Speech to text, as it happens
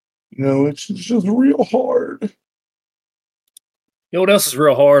It's just real hard. You know what else is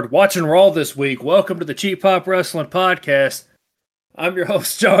real hard? Watching Raw this week. Welcome to the Cheap Pop Wrestling Podcast. I'm your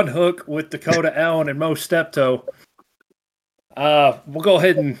host, John Hook, with Dakota, Allen, and Mo Steptoe. We'll go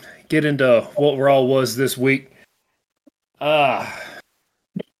ahead and get into what Raw was this week. It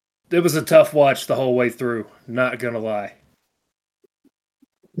was a tough watch the whole way through, not gonna lie.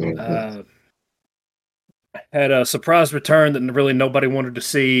 Had a surprise return that really nobody wanted to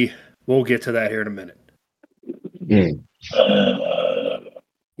see. We'll get to that here in a minute.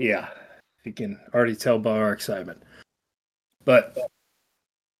 Yeah, you can already tell by our excitement. But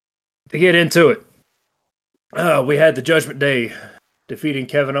to get into it, we had the Judgment Day defeating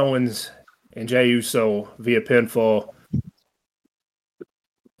Kevin Owens and Jey Uso via pinfall.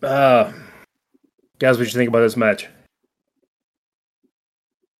 Guys, what you think about this match?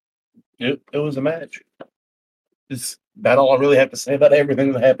 It was a match. It's about all I really have to say about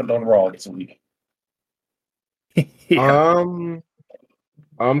everything that happened on Raw this week. Yeah.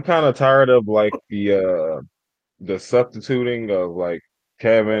 I'm kind of tired of like the substituting of like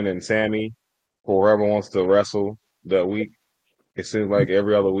Kevin and Sammy for whoever wants to wrestle that week. It seems like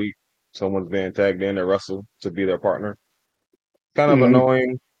every other week someone's being tagged in to wrestle to be their partner. Kind of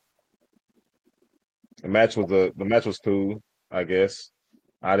annoying. The match was cool, I guess.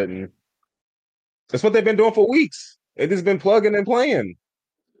 That's what they've been doing for weeks. They've just been plugging and playing.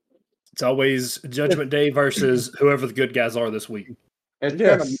 It's always Judgment Day versus whoever the good guys are this week.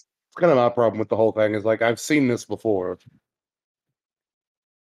 It's kind of my problem with the whole thing is like I've seen this before.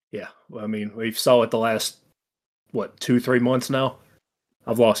 Yeah, well, I mean, we've saw it the last 2-3 months now.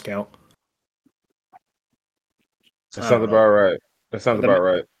 I've lost count. That sounds about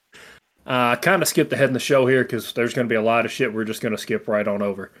right. I kind of skipped ahead in the show here because there's going to be a lot of shit we're just going to skip right on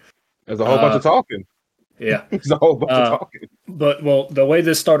over. There's a whole bunch of talking. Yeah. There's a whole bunch of talking. But, the way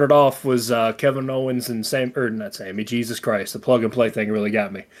this started off was Kevin Owens and not Sammy, Jesus Christ, the plug and play thing really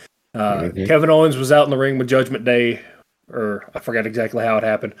got me. Kevin Owens was out in the ring with Judgment Day, or I forgot exactly how it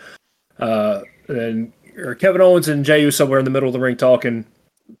happened. Kevin Owens and Jey Uso were in the middle of the ring talking,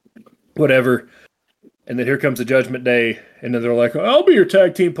 whatever. And then here comes the Judgment Day, and then they're like, I'll be your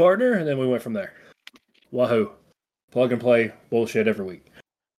tag team partner. And then we went from there. Wahoo. Plug and play bullshit every week.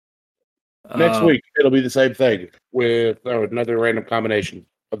 Next week, it'll be the same thing with another random combination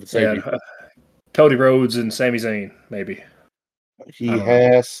of the same people. Cody Rhodes and Sami Zayn, maybe. He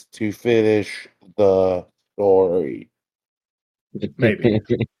has to finish the story. Maybe.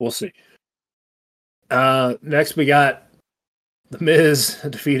 We'll see. Next, we got The Miz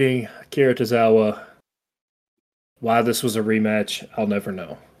defeating Akira Tozawa. Why this was a rematch, I'll never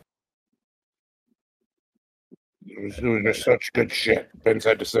know. It was just such good shit. Ben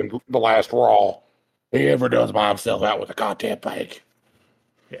said to send the last Raw. He ever does buy himself out with a goddamn bank.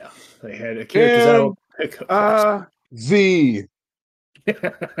 Yeah. They had Akira Tozawa. Z.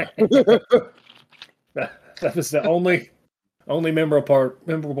 That was the only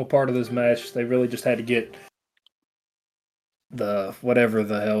memorable part of this match. They really just had to get the whatever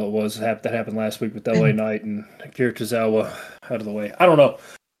the hell it was that happened last week with LA Knight and Akira Tozawa out of the way. I don't know.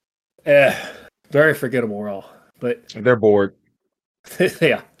 Very forgettable Raw. But they're bored.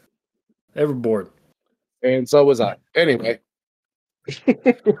 Yeah. They were bored. And so was I. Anyway.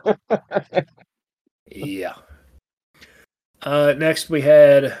 Yeah. Next we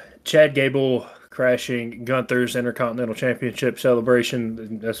had Chad Gable crashing Gunther's Intercontinental Championship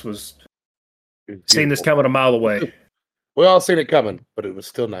celebration. This was seen this coming a mile away. We all seen it coming, but it was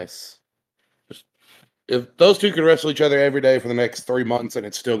still nice. If those two could wrestle each other every day for the next 3 months, and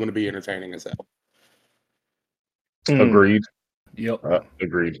it's still going to be entertaining as hell. Agreed. Yep.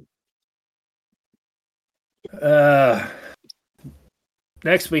 Agreed.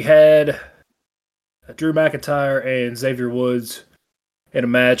 Next we had Drew McIntyre and Xavier Woods in a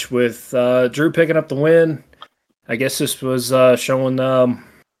match with Drew picking up the win. I guess this was showing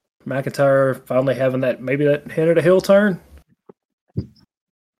McIntyre finally having that hint at a heel turn.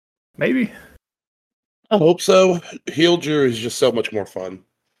 Maybe. I hope so. Heel Drew is just so much more fun.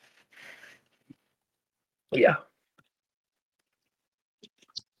 Yeah.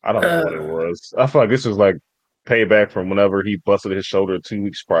 I don't know what it was. I feel like this was like payback from whenever he busted his shoulder 2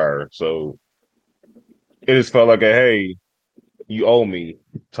 weeks prior. So it just felt like a hey, you owe me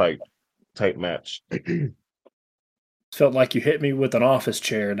type match. Felt like you hit me with an office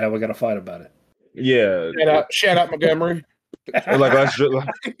chair, and now we got to fight about it. Yeah. Shout out Montgomery.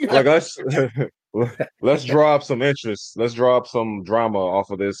 Let's draw up some interest. Let's draw up some drama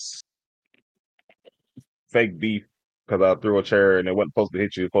off of this fake beef because I threw a chair and it wasn't supposed to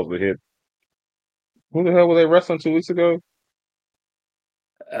hit you. It was supposed to hit. Who the hell were they wrestling 2 weeks ago?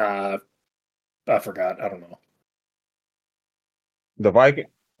 I forgot. I don't know. The Viking,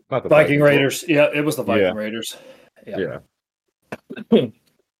 not the Viking Vikings. Raiders. Yeah, it was the Viking Yeah. Raiders. Yeah.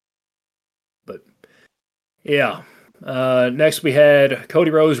 But yeah. Next we had Cody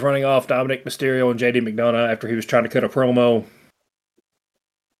Rhodes running off Dominic Mysterio and JD McDonough after he was trying to cut a promo,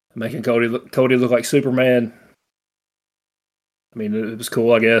 making Cody look like Superman. I mean, it was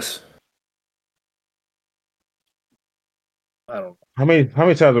cool, I guess. I don't know. How many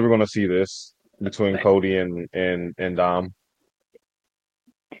times are we going to see this between Cody and Dom?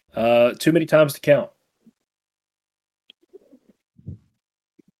 Too many times to count.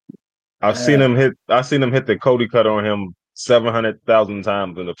 I've seen him hit the Cody cut on him 700,000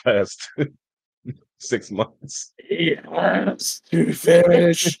 times in the past 6 months. Yes, to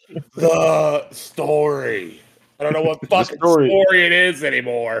finish the story. I don't know what fucking story it is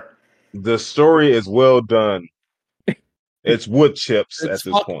anymore. The story is well done. It's wood chips at this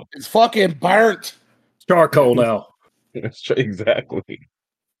point. It's fucking burnt. Charcoal now. Exactly.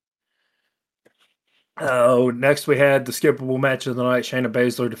 Oh, next we had the skippable match of the night: Shayna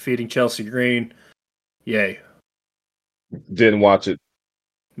Baszler defeating Chelsea Green. Yay! Didn't watch it.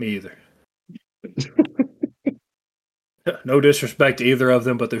 Me either. No disrespect to either of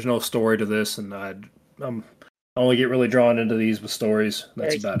them, but there's no story to this, and I only get really drawn into these with stories.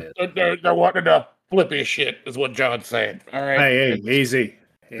 That's about it. They're wanting to flip his shit, is what John's saying. All right. Hey, easy.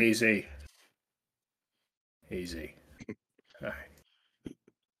 All right.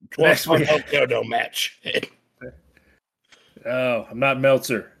 Next one, no match. Oh, I'm not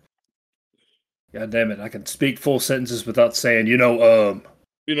Meltzer. God damn it! I can speak full sentences without saying, the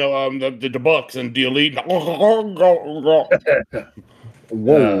Bucks and the Elite.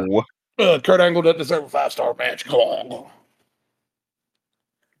 Whoa. Kurt Angle doesn't deserve a 5-star match.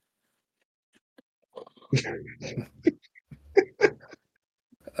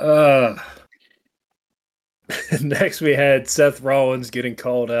 Next we had Seth Rollins getting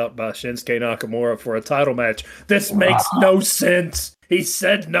called out by Shinsuke Nakamura for a title match. This makes no sense. He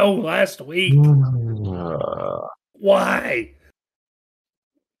said no last week. Why?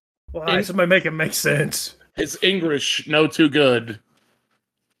 Somebody make it make sense. His English no too good.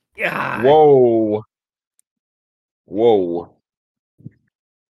 Yeah. Whoa.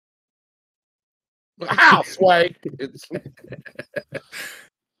 How, Sway?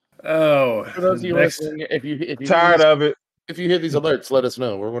 Oh, for those of you listening, if you tired of it, if you hear these alerts, let us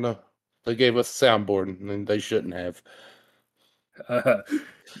know. They gave us a soundboard, and they shouldn't have.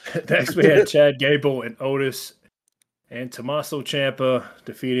 Next, we had Chad Gable and Otis and Tommaso Ciampa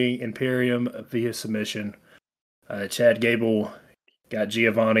defeating Imperium via submission. Chad Gable got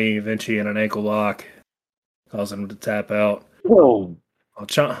Giovanni Vinci in an ankle lock, causing him to tap out. Whoa.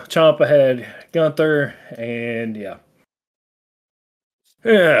 Ciampa had Gunther, and yeah.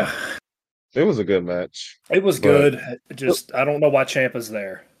 It was a good match. It was good. I don't know why Ciampa's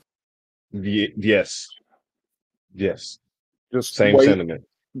there. Yes. Just same sentiment.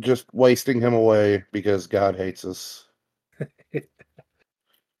 Just wasting him away because God hates us.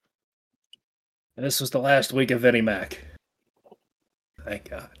 This was the last week of Vinnie Mac. Thank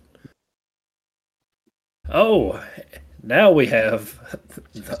God. Oh, now we have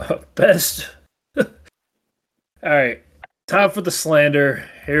the best. All right. Time for the slander.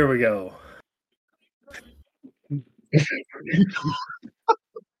 Here we go.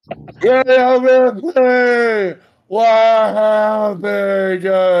 What happened,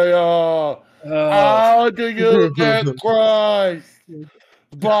 y'all? How do you get crushed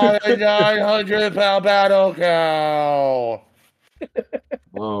by a 900-pound battle cow?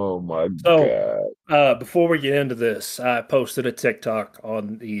 Oh my God. Before we get into this, I posted a TikTok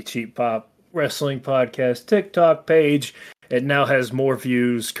on the Cheap Pop Wrestling Podcast TikTok page. It now has more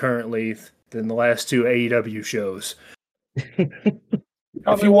views currently than the last 2 AEW shows.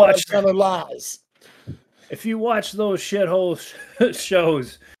 If you watch lies. If you watch those shithole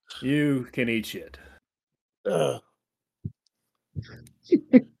shows, you can eat shit.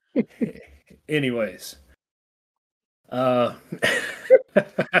 Anyways. Oh,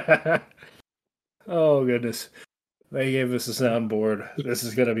 goodness. They gave us a soundboard. This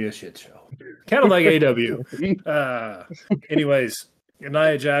is going to be a shit show. Kind of like AW. Anyways,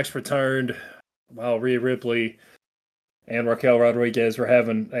 Nia Jax returned while Rhea Ripley and Raquel Rodriguez were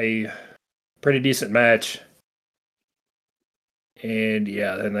having a pretty decent match. And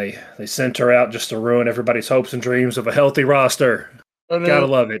yeah, then they sent her out just to ruin everybody's hopes and dreams of a healthy roster. Gotta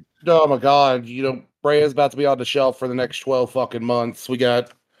love it. Oh my God. Rhea's about to be on the shelf for the next 12 fucking months. We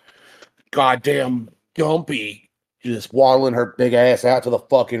got goddamn Gumpy just waddling her big ass out to the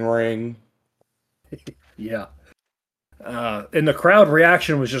fucking ring. Yeah. And the crowd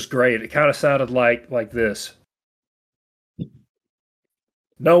reaction was just great. It kind of sounded like this.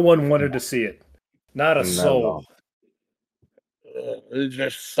 No one wanted to see it. Not a soul. It's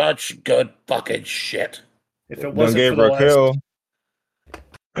just such good fucking shit. If it wasn't for the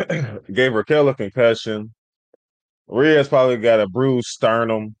last... Gave Raquel a concussion. Rhea's probably got a bruised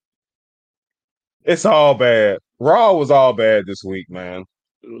sternum. It's all bad. Raw was all bad this week, man.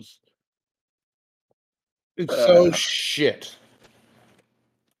 It's so shit.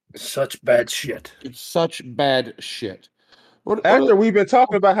 Such bad shit. It's such bad shit. After we've been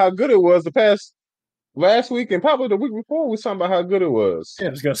talking about how good it was the past last week and probably the week before, we were talking about how good it was. Yeah, I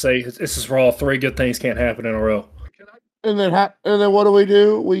was gonna say this is Raw. 3 good things can't happen in a row. And then what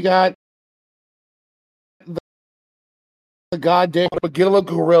do? We got the goddamn Magilla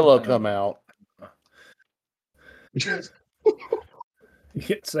Gorilla come out. You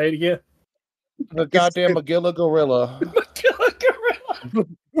can't say it again. The goddamn Magilla Gorilla. Magilla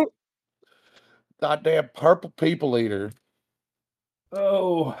Gorilla. Goddamn purple people eater.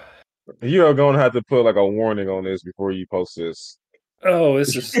 Oh. You're going to have to put like a warning on this before you post this. Oh,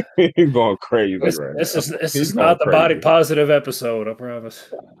 this is he's going crazy this, right this now. This is not the body positive episode, I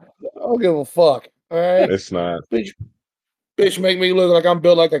promise. I don't give a fuck. All right. It's not. Bitch make me look like I'm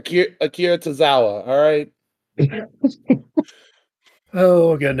built like Akira Tozawa, all right?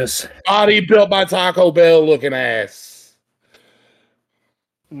 Oh goodness. Body built by Taco Bell looking ass.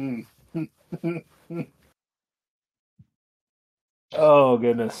 Oh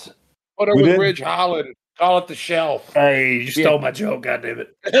goodness. What are with Ridge Holland? Call it the shelf. Hey, you stole my joke, goddammit.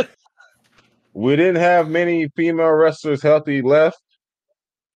 We didn't have many female wrestlers healthy left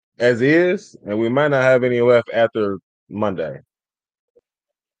as is, and we might not have any left after Monday.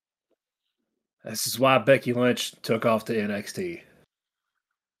 This is why Becky Lynch took off to NXT.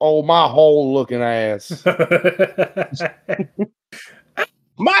 Oh, my whole looking ass.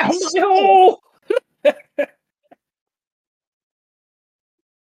 My whole.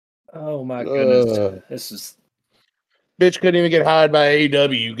 Oh my goodness. This is. Bitch couldn't even get hired by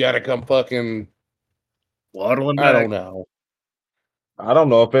AEW. You gotta come fucking waddling back. I don't know. I don't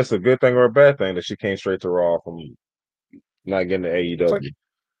know if it's a good thing or a bad thing that she came straight to Raw from not getting to AEW.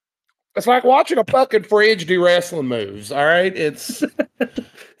 It's like watching a fucking fridge do wrestling moves. All right, it's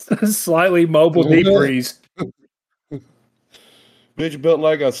slightly mobile deep freeze. Bitch built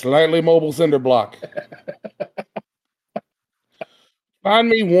like a slightly mobile cinder block. Find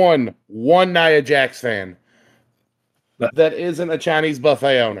me one Nia Jax fan that isn't a Chinese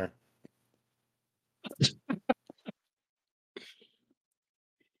buffet owner.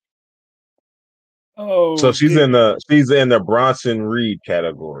 Oh, so she's in the Bronson Reed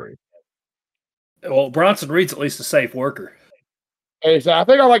category. Well, Bronson Reed's at least a safe worker. Hey, so I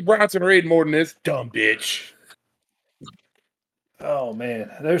think I like Bronson Reed more than this dumb bitch. Oh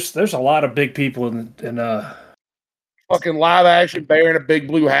man, there's a lot of big people in fucking live action bear in a big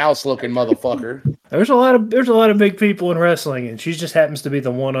blue house looking motherfucker. There's a lot of big people in wrestling, and she just happens to be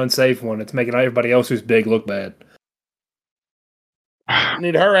the one unsafe one. It's making everybody else who's big look bad.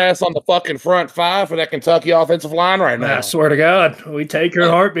 Need her ass on the fucking front 5 for that Kentucky offensive line right now. I swear to God, we take her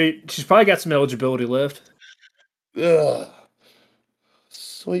heartbeat. She's probably got some eligibility left. Ugh.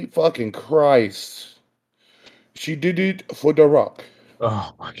 Sweet fucking Christ. She did it for The Rock.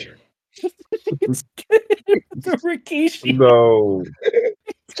 Oh my God. The Rikishi. No.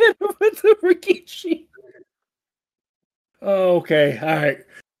 The Rikishi. Okay, all right.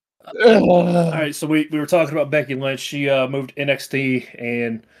 All right, so we were talking about Becky Lynch. She moved NXT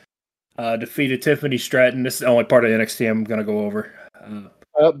and defeated Tiffany Stratton. This is the only part of NXT I'm going to go over.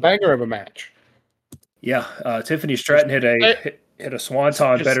 Banger of a match. Yeah, Tiffany Stratton hit a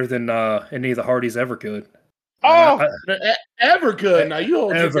swanton better than any of the Hardys ever could. Ever could. Now you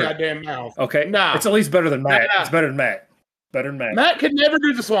hold your goddamn mouth. Okay, it's at least better than Matt. It's better than Matt. Matt could never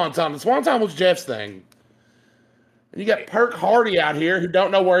do the swanton. The swanton was Jeff's thing. And you got Perk Hardy out here who don't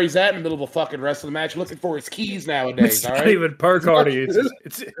know where he's at in the middle of a fucking wrestling match looking for his keys nowadays. It's not even Perk Hardy. It's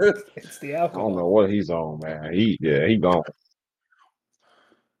the alcohol. I don't know what he's on, man. He gone.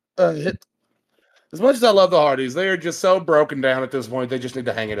 As much as I love the Hardys, they are just so broken down at this point. They just need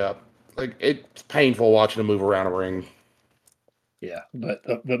to hang it up. Like, it's painful watching them move around a ring. Yeah, but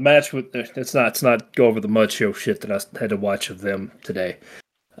the match with it's not go over the mud show shit that I had to watch of them today.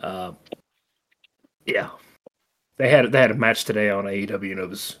 Yeah. They had a match today on AEW, and it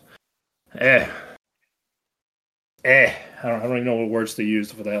was, I don't even know what words to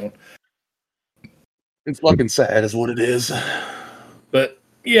use for that one. It's fucking sad, is what it is. But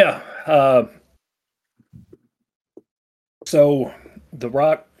yeah, so The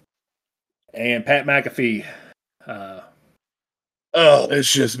Rock and Pat McAfee Oh,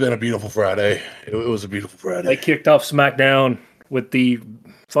 it's just been a beautiful Friday. It was a beautiful Friday. They kicked off SmackDown with the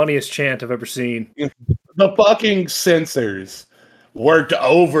funniest chant I've ever seen. The fucking censors worked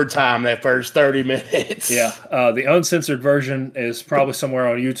overtime that first 30 minutes. Yeah, the uncensored version is probably somewhere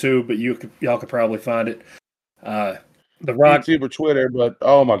on YouTube, but y'all could probably find it. The Rock, YouTube or Twitter, but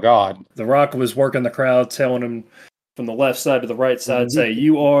oh my God. The Rock was working the crowd, telling him from the left side to the right side, say,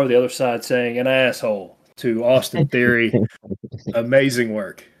 "You are," the other side saying, "an asshole," to Austin Theory. Amazing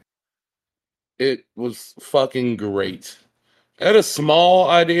work. It was fucking great. I had a small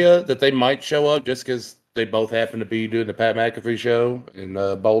idea that they might show up just because they both happen to be doing the Pat McAfee show in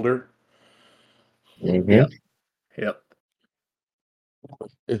Boulder. Yep.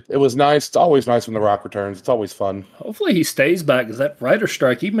 It was nice. It's always nice when The Rock returns. It's always fun. Hopefully he stays back, because that writer's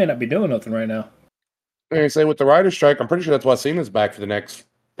strike, he may not be doing nothing right now. And I say with the writer's strike, I'm pretty sure that's why Cena's back for the next,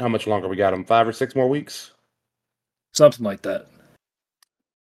 how much longer we got him? 5 or 6 more weeks? Something like that.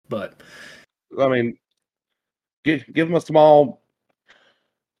 But I mean, give him a small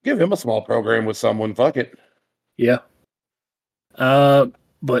program with someone. Fuck it. yeah.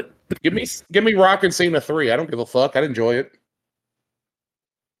 But give me Rock and Cena 3. I don't give a fuck. I'd enjoy it.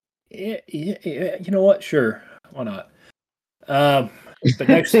 Yeah, you know what? Sure, why not? The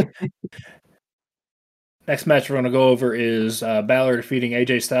next match we're going to go over is Balor defeating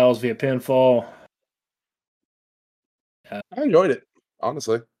AJ Styles via pinfall. I enjoyed it,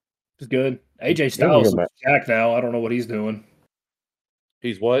 honestly. It's good. AJ Styles is jacked now. I don't know what he's doing.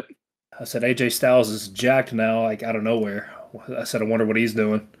 He's what? I said AJ Styles is jacked now, like out of nowhere. I said I wonder what he's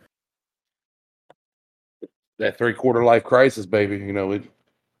doing. That 3/4 life crisis, baby. You know it.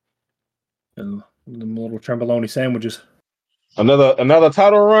 And the little tremboloni sandwiches. Another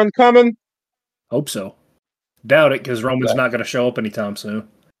title run coming? Hope so. Doubt it, because Roman's not going to show up anytime soon.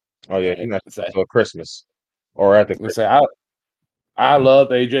 Oh yeah, he's not until Christmas or at the Christmas. I love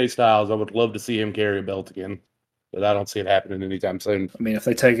AJ Styles. I would love to see him carry a belt again, but I don't see it happening anytime soon. I mean, if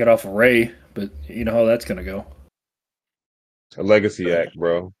they take it off of Ray, but you know how that's going to go. A legacy act,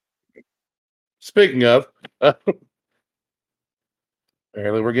 bro. Speaking of,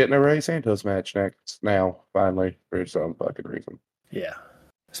 apparently we're getting a Ray Santos match now, finally, for some fucking reason. Yeah.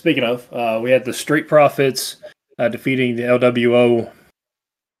 Speaking of, we had the Street Profits defeating the LWO.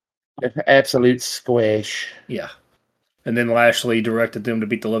 Absolute squish. Yeah. And then Lashley directed them to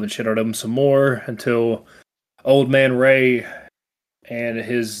beat the living shit out of them some more until Old Man Ray and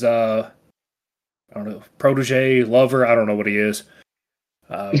his, protege, lover, I don't know what he is.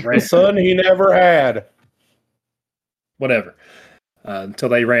 The son he never had. Whatever. Until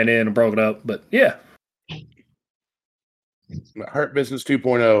they ran in and broke it up. But yeah. Hurt Business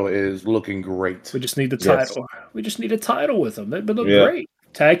 2.0 is looking great. We just need the title. Yes. We just need a title with them. They've been looking great.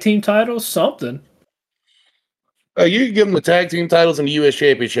 Tag team titles, something. You can give them the tag team titles and the U.S.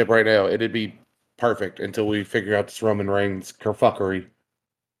 Championship right now. It'd be perfect until we figure out this Roman Reigns kerfuckery.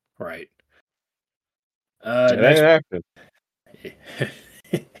 Right. Next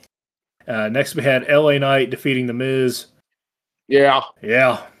we had LA Knight defeating The Miz. Yeah.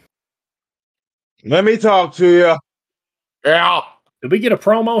 Let me talk to you. Yeah. Did we get a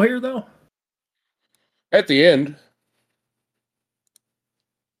promo here, though? At the end.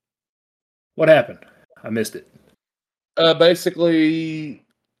 What happened? I missed it. Basically,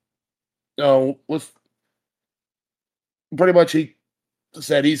 with pretty much he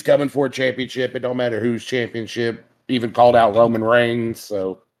said he's coming for a championship. It don't matter whose championship. Even called out Roman Reigns.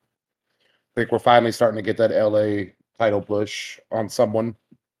 So I think we're finally starting to get that LA title push on someone.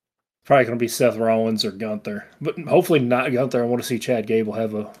 Probably going to be Seth Rollins or Gunther, but hopefully not Gunther. I want to see Chad Gable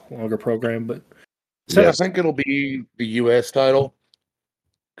have a longer program, but I think it'll be the U.S. title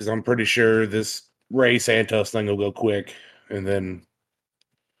because I'm pretty sure this Ray Santos thing will go quick, and then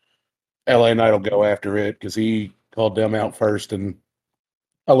LA Knight will go after it because he called them out first and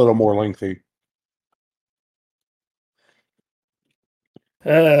a little more lengthy.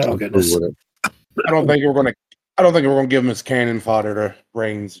 Oh goodness! I don't think we're gonna give him his cannon fodder to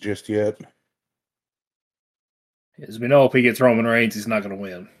Reigns just yet. As we know, if he gets Roman Reigns, he's not going to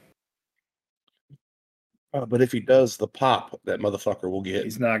win. But if he does the pop, that motherfucker will get.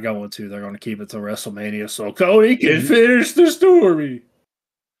 He's not going to. They're going to keep it to WrestleMania so Cody can finish the story.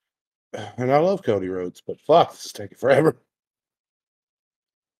 And I love Cody Rhodes, but fuck, this is taking forever.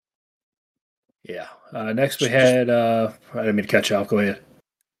 Yeah. Next we had. I didn't mean to cut you off. Go ahead.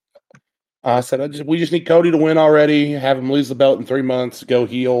 I said we just need Cody to win already. Have him lose the belt in 3 months. Go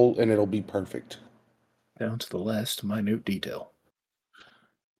heel, and it'll be perfect. Down to the last minute detail.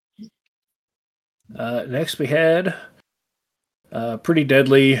 Next we had Pretty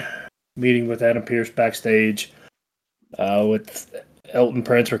Deadly meeting with Adam Pearce backstage with Elton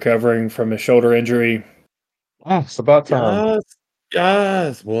Prince recovering from his shoulder injury. It's about time.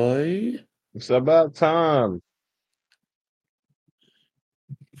 Yes, boy. It's about time.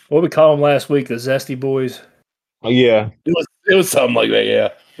 What we call them last week, the Zesty Boys. Oh, yeah. It was something like that, yeah.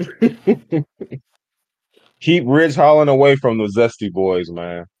 Keep Ridge Holland away from the Zesty Boys,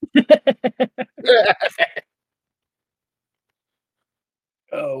 man.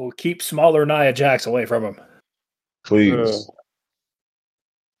 Oh, keep smaller Nia Jax away from him. Please.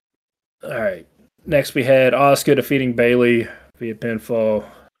 All right. Next, we had Asuka defeating Bayley via pinfall.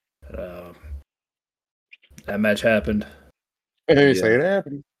 That match happened. Hey, say it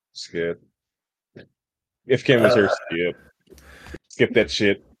happened. Skip. If Kim was here, skip. Skip that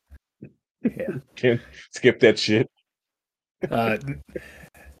shit. Yeah. Kim, skip that shit.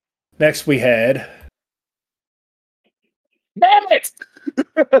 Next, we had. Damn it!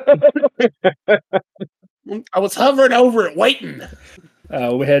 I was hovering over it, waiting.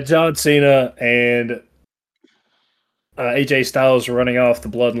 We had John Cena and AJ Styles running off the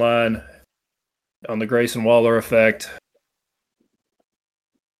bloodline on the Grayson Waller effect.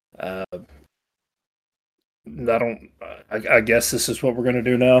 I guess this is what we're going to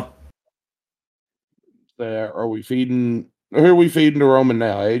do now. Are we feeding? Who are we feeding to Roman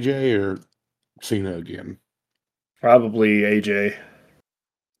now? AJ or Cena again? Probably AJ.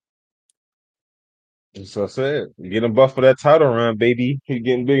 So I said, get him buff for that title run, baby. He's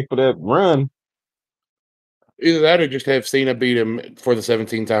getting big for that run. Either that or just have Cena beat him for the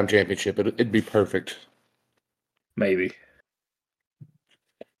 17-time championship. It'd be perfect. Maybe.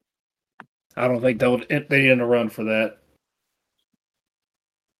 I don't think they need a run for that.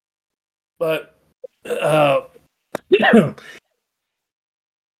 But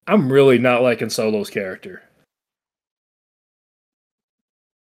I'm really not liking Solo's character.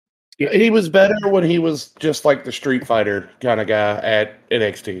 He was better when he was just like the Street Fighter kind of guy at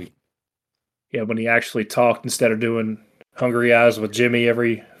NXT. Yeah, when he actually talked instead of doing hungry eyes with Jimmy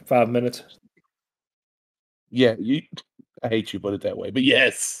every 5 minutes. Yeah, I hate you put it that way, but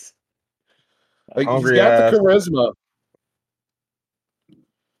yes. Like, Hungry he's got ass. the charisma.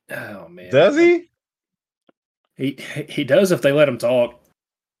 Oh man. Does he? He does if they let him talk.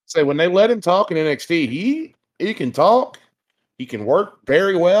 So when they let him talk in NXT, he can talk. He can work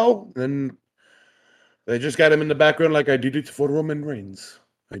very well. And they just got him in the background like I did it for Roman Reigns.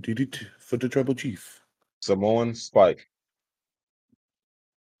 I did it for the Tribal Chief. Samoan Spike.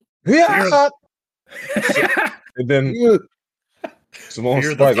 Yeah. And then Samoan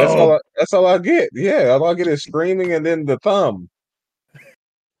Fear Spike. the That's all I get. Yeah, all I get is screaming and then the thumb.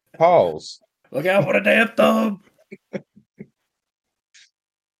 Pause. Look out for the damn thumb.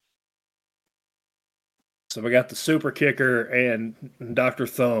 So we got the super kicker and Dr.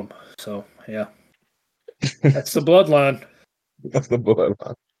 Thumb. So yeah. That's the bloodline. That's the bloodline.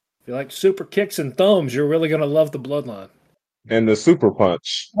 If you like super kicks and thumbs, you're really gonna love the bloodline. And the super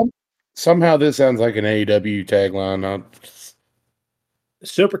punch. Somehow this sounds like an AEW tagline.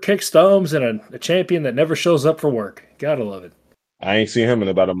 Super kicks, thumbs, and a champion that never shows up for work. Gotta love it. I ain't seen him in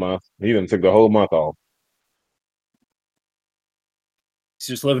about a month. He done took the whole month off. He's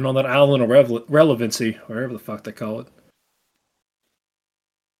just living on that island of relevancy, wherever the fuck they call it.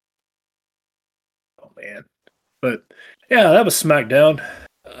 Oh man. But yeah, that was SmackDown.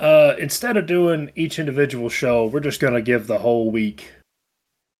 Instead of doing each individual show, we're just gonna give the whole week.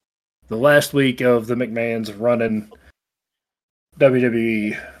 The last week of the McMahons running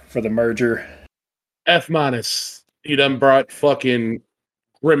WWE for the merger. F-. You done brought fucking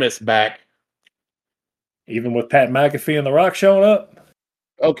Grimace back. Even with Pat McAfee and The Rock showing up.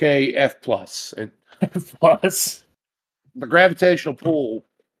 Okay, F+. And Plus. the gravitational pull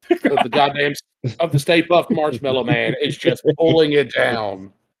of the goddamn of the Stay Puft Marshmallow Man is just pulling it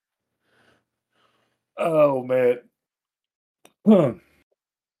down. Oh man. No,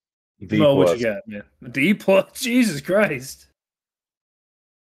 what you got, man? D+. Jesus Christ.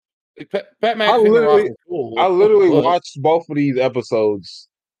 Pat McAfee. I literally watched both of these episodes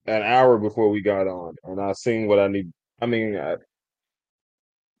an hour before we got on, and I seen what I need. I mean,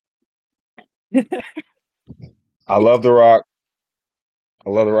 I love The Rock. I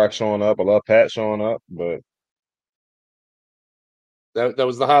love The Rock showing up. I love Pat showing up, but that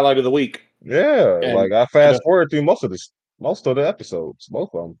was the highlight of the week. Yeah, and, like I fast forward through most of the episodes,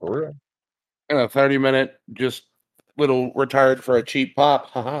 both of them for real. And a 30-minute just little retired for a cheap pop.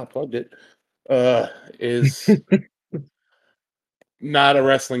 Haha, plugged it. Is not a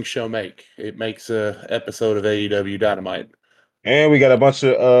wrestling show it makes a episode of AEW Dynamite. And we got a bunch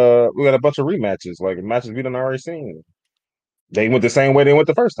of rematches, like matches we done already seen. They went the same way they went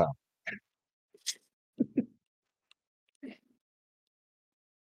the first time.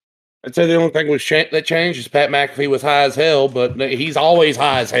 I'd say the only thing that changed is Pat McAfee was high as hell, but he's always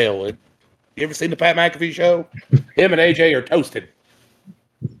high as hell. You ever seen the Pat McAfee show? Him and AJ are toasted.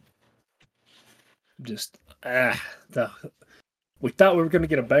 Just we thought we were going to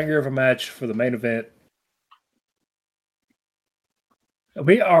get a banger of a match for the main event.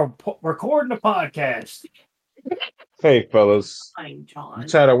 We are recording a podcast. Hey, fellas. You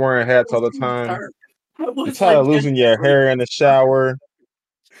tired of wearing hats all the time? You tired of losing your hair in the shower?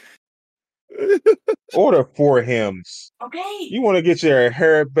 Order 4 Hems. Okay. You want to get your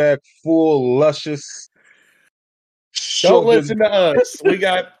hair back full, luscious. Don't listen to us. We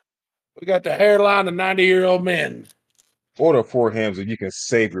got the hairline of 90-year-old men. Order 4 Hems and you can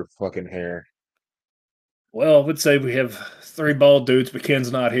save your fucking hair. Well, I would say we have 3 bald dudes, but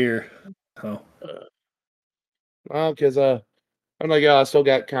Ken's not here. Oh. Well, because I'm like, I still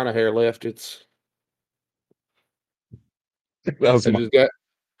got kind of hair left. I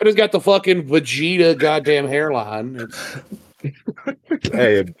just got the fucking Vegeta goddamn hairline.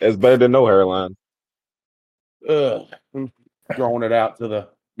 Hey, it's better than no hairline. I'm growing it out to the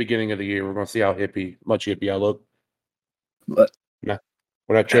beginning of the year. We're gonna see how much hippie I look. What? No,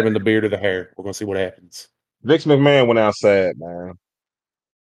 we're not trimming the beard or the hair. We're gonna see what happens. Vince McMahon went outside, man.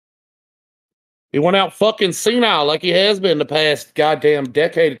 He went out fucking senile like he has been the past goddamn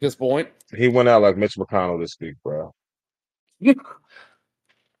decade at this point. He went out like Mitch McConnell this week, bro.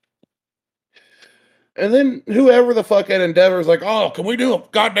 And then whoever the fuck at Endeavor is like, oh, can we do a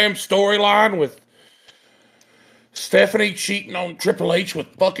goddamn storyline with Stephanie cheating on Triple H with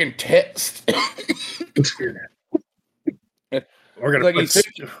fucking text? We're gonna like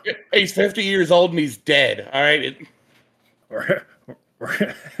he's 50 years old and he's dead. All right.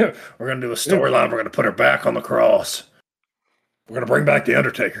 We're gonna do a storyline. We're gonna put her back on the cross. We're gonna bring back the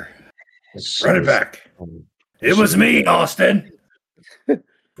Undertaker. Run it back. It was me, Austin.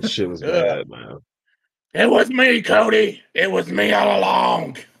 This shit was bad, man. It was me, Cody. It was me all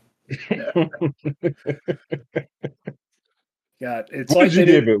along. God, it's what did you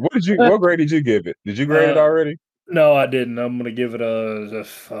give it? What grade did you give it? Did you grade it already? No, I didn't. I'm gonna give it a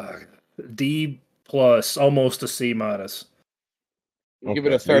D plus, almost a C minus. Give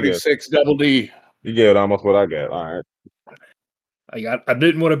it a 36 double D. You gave it almost what I got. All right. I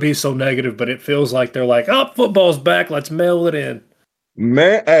didn't want to be so negative, but it feels like they're like, oh, football's back. Let's mail it in.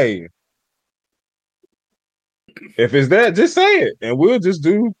 Man, hey. If it's that, just say it. And we'll just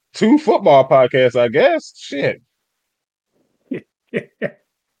do 2 football podcasts, I guess. Shit.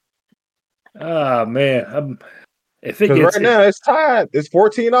 Ah, man. If it gets right now, it's tied. It's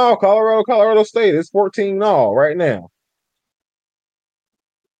 14-all. Colorado State. It's 14-all right now.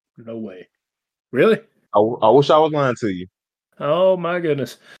 No way. Really? I wish I was lying to you. Oh my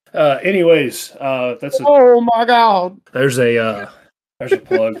goodness. Anyways, oh my god. There's a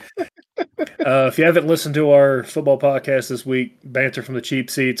plug. If you haven't listened to our football podcast this week, Banter from the Cheap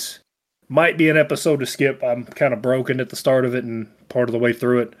Seats, might be an episode to skip. I'm kind of broken at the start of it and part of the way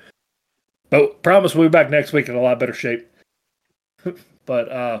through it. But promise we'll be back next week in a lot better shape.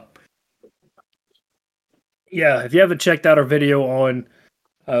 But yeah, if you haven't checked out our video on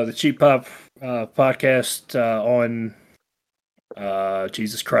the Cheap Pop podcast on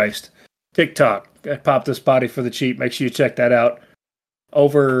Jesus Christ TikTok, Pop This Body for the Cheap. Make sure you check that out.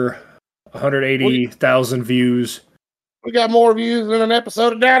 Over 180,000 views. We got more views than an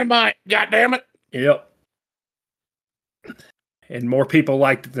episode of Dynamite. God damn it. Yep. And more people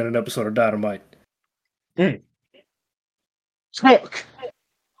liked it than an episode of Dynamite. Talk.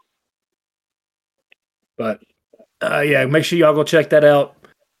 But yeah, make sure y'all go check that out.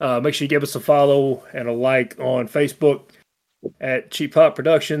 Make sure you give us a follow and a like on Facebook at Cheap Pop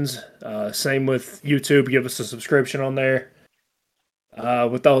Productions. Same with YouTube. Give us a subscription on there.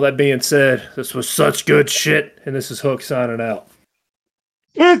 With all that being said, this was such good shit, and this is Hook signing out.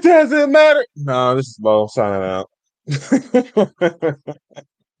 It doesn't matter. No, this is Bo signing out.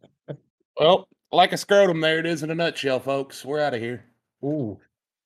 Well, like a scrotum, there it is in a nutshell, folks. We're out of here. Ooh.